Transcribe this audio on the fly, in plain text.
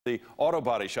The auto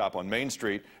body shop on Main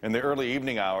Street in the early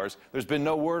evening hours. There's been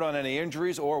no word on any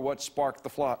injuries or what sparked the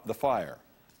fire.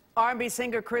 R&B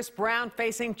singer Chris Brown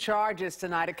facing charges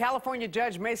tonight. A California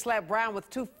judge may slap Brown with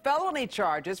 2 felony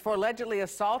charges for allegedly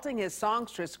assaulting his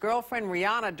songstress girlfriend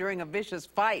Rihanna during a vicious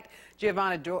fight.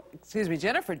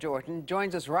 Jennifer Jordan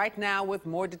joins us right now with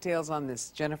more details on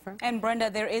this. Jennifer? And Brenda,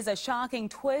 there is a shocking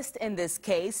twist in this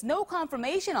case. No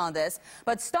confirmation on this,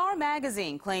 but Star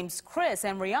Magazine claims Chris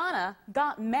and Rihanna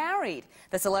got married.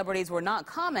 The celebrities were not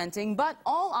commenting, but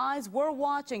all eyes were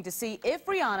watching to see if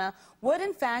Rihanna would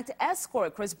in fact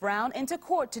escort Chris Brown into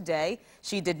court today.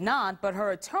 She did not, but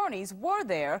her attorneys were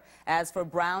there. As for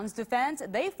Brown's defense,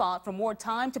 they fought for more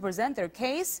time to present their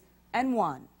case and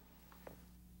won.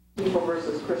 People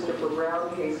versus Christopher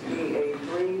Brown, case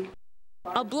BA3.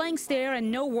 A blank stare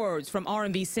and no words from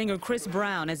R&B singer Chris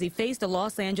Brown as he faced a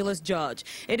Los Angeles judge.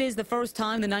 It is the first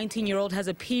time the 19-year-old has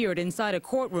appeared inside a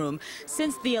courtroom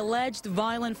since the alleged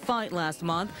violent fight last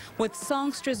month with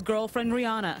songstress girlfriend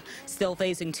Rihanna. Still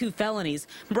facing 2 felonies,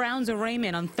 Brown's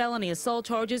arraignment on felony assault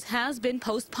charges has been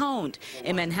postponed.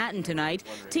 In Manhattan tonight,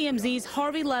 TMZ's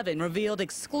Harvey Levin revealed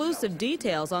exclusive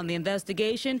details on the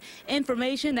investigation,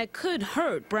 information that could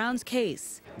hurt Brown's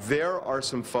case. There are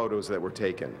some photos that were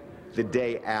taken the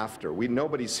day after.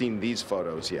 Nobody's seen these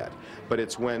photos yet, but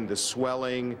it's when the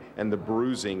swelling and the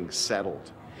bruising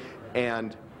settled.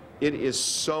 And it is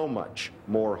so much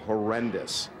more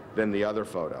horrendous than the other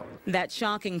photo. That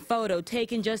shocking photo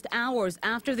taken just hours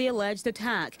after the alleged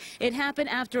attack. It happened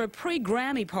after a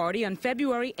pre-Grammy party on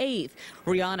February 8th.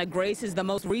 Rihanna graces the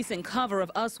most recent cover of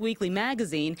Us Weekly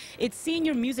magazine, its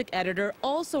senior music editor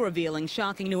also revealing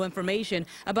shocking new information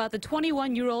about the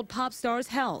 21-year-old pop star's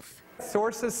health.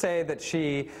 Sources say that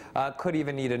she could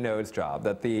even need a nose job,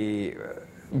 that the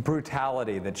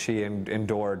brutality that she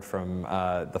endured from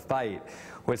the fight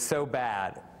was so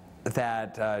bad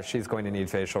that she's going to need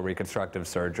facial reconstructive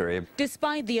surgery.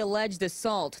 Despite the alleged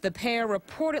assault, the pair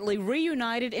reportedly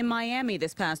reunited in Miami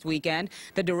this past weekend.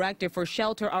 The director for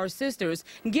Shelter Our Sisters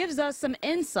gives us some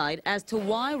insight as to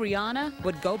why Rihanna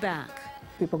would go back.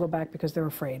 People go back because they're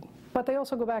afraid, but they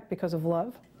also go back because of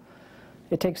love.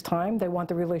 It takes time. They want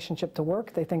the relationship to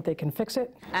work. They think they can fix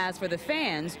it. As for the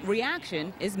fans,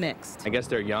 reaction is mixed. I guess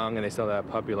they're young and they still have that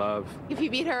puppy love. If he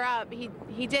beat her up, he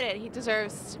did it. He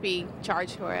deserves to be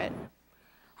charged for it.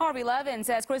 Harvey Levin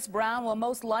says Chris Brown will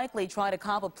most likely try to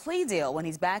cop a plea deal when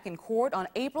he's back in court on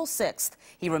April 6th.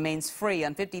 He remains free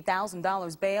on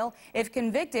 $50,000 bail. If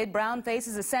convicted, Brown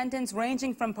faces a sentence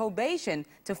ranging from probation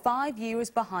to 5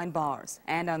 years behind bars.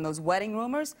 And on those wedding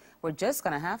rumors, we're just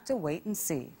going to have to wait and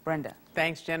see. Brenda.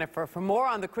 Thanks, Jennifer. For more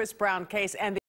on the Chris Brown case and the